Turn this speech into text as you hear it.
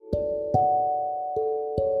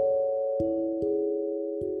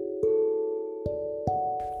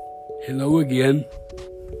Hello again.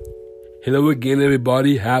 Hello again,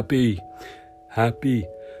 everybody. Happy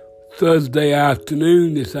Thursday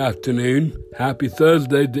afternoon this afternoon. Happy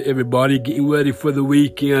Thursday to everybody getting ready for the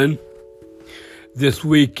weekend. This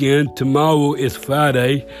weekend, tomorrow is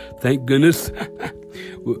Friday. Thank goodness.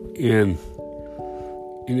 and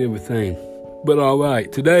everything. But all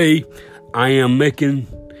right, today I am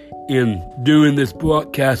doing this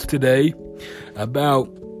broadcast today about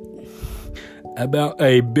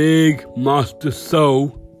a big monster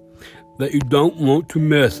show that you don't want to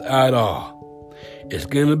miss at all. It's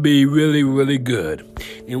gonna be really, really good.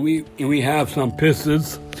 And we have some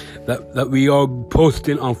pictures that we are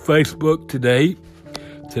posting on Facebook today.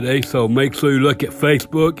 So make sure you look at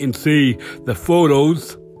Facebook and see the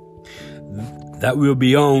photos that will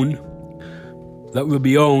be on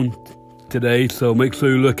today. So make sure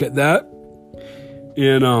you look at that.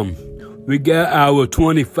 And we got our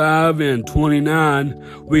 25 and 29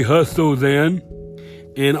 rehearsals in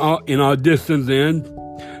auditions in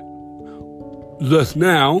just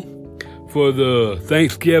now for the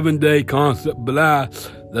Thanksgiving Day concert blast.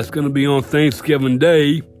 That's going to be on Thanksgiving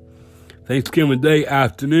Day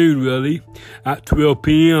afternoon, really, at 12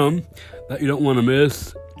 p.m. That you don't want to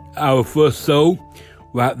miss. Our first show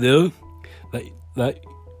right there, like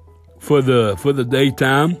for the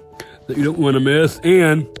daytime that you don't want to miss,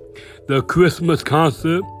 and the Christmas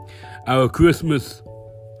concert, our Christmas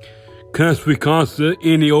country concert,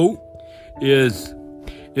 annual, is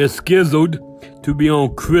scheduled to be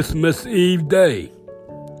on Christmas Eve Day.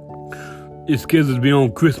 It's scheduled to be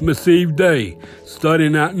on Christmas Eve Day,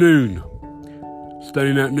 starting at noon,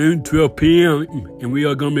 12 p.m., and we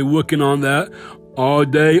are going to be working on that all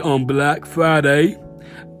day on Black Friday,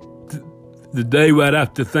 the day right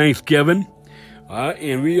after Thanksgiving. All right,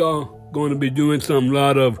 and we are going to be doing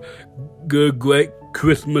lot of good, great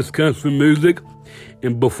Christmas country music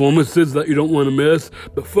and performances that you don't want to miss.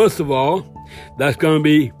 But first of all, that's going to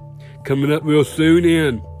be coming up real soon.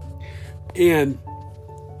 And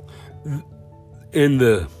in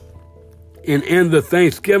the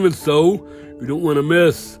Thanksgiving show, you don't want to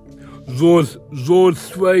miss George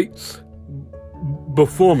Strait's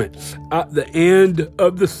performance at the end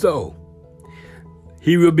of the show.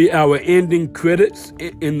 He will be our ending credits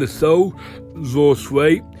in the show. George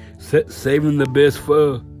Strait, saving the best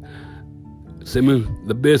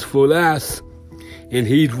for last, and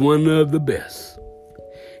he's one of the best,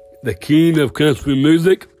 the king of country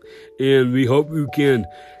music. And we hope you can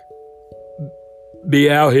be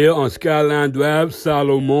out here on Skyline Drive,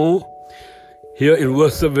 Solomon, here in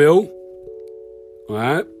Russellville. All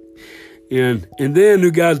right, and then you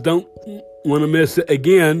guys don't want to miss it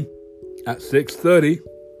again. At 6:30,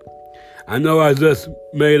 I know I just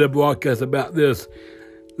made a broadcast about this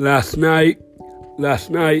last night,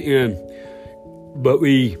 but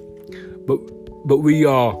we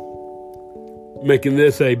are making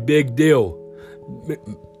this a big deal,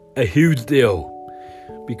 a huge deal,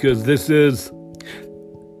 because this is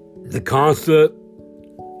the concert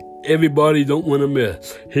everybody don't want to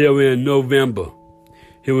miss here in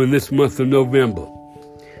this month of November.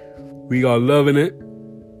 We are loving it.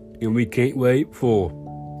 And we can't wait for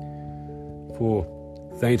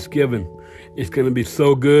Thanksgiving. It's going to be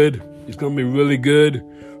so good. It's going to be really good.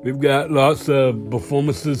 We've got lots of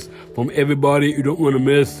performances from everybody you don't want to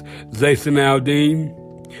miss. Jason Aldean,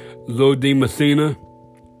 Zodi Messina,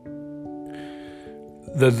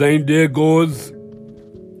 the Zane Digors,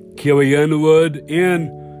 Kelly Underwood,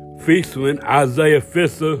 and featuring Isaiah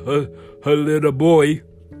Fisher, her little boy.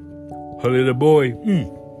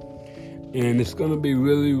 And it's going to be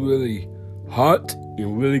really, really hot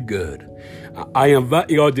and really good. I invite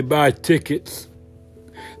you all to buy tickets.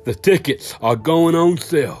 The tickets are going on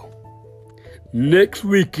sale next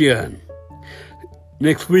weekend.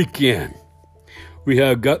 We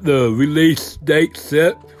have got the release date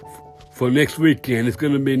set for next weekend. It's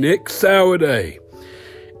going to be next Saturday.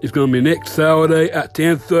 It's going to be next Saturday at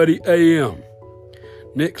 10:30 a.m.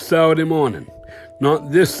 Next Saturday morning.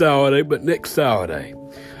 Not this Saturday, but next Saturday.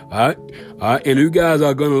 All right, and you guys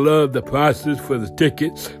are going to love the prices for the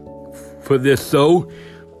tickets for this show.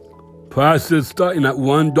 Prices starting at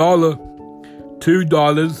 $1, $2, $3,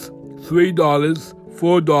 $4,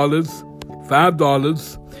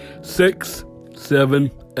 $5, $6,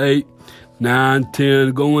 $7, $8, $9,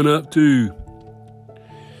 $10, going up to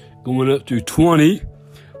 $20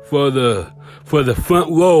 for the front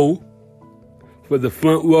row. For the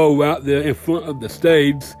front row out there in front of the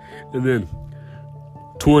stage, and then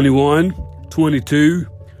 21, 22,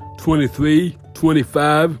 23,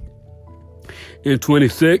 25, and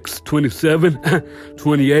 26, 27,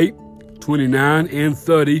 28, 29, and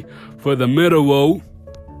 30 for the middle row.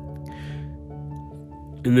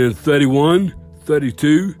 and then 31,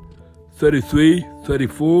 32, 33,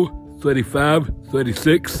 34, 35,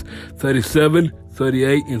 36, 37,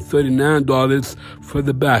 38, and $39 for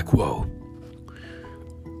the back row.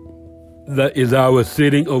 That is our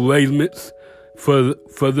sitting arrangements for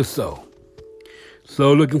the show.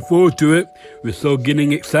 So looking forward to it. We're so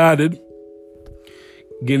getting excited.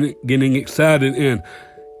 Getting excited,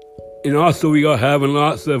 and also we are having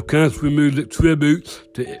lots of country music tributes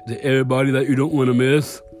to everybody that you don't want to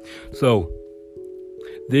miss. So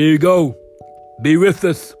there you go. Be with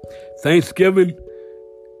us. Thanksgiving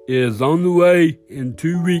is on the way in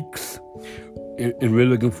 2 weeks, and we're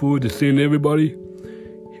looking forward to seeing everybody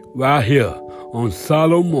right here on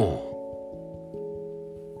Solomon.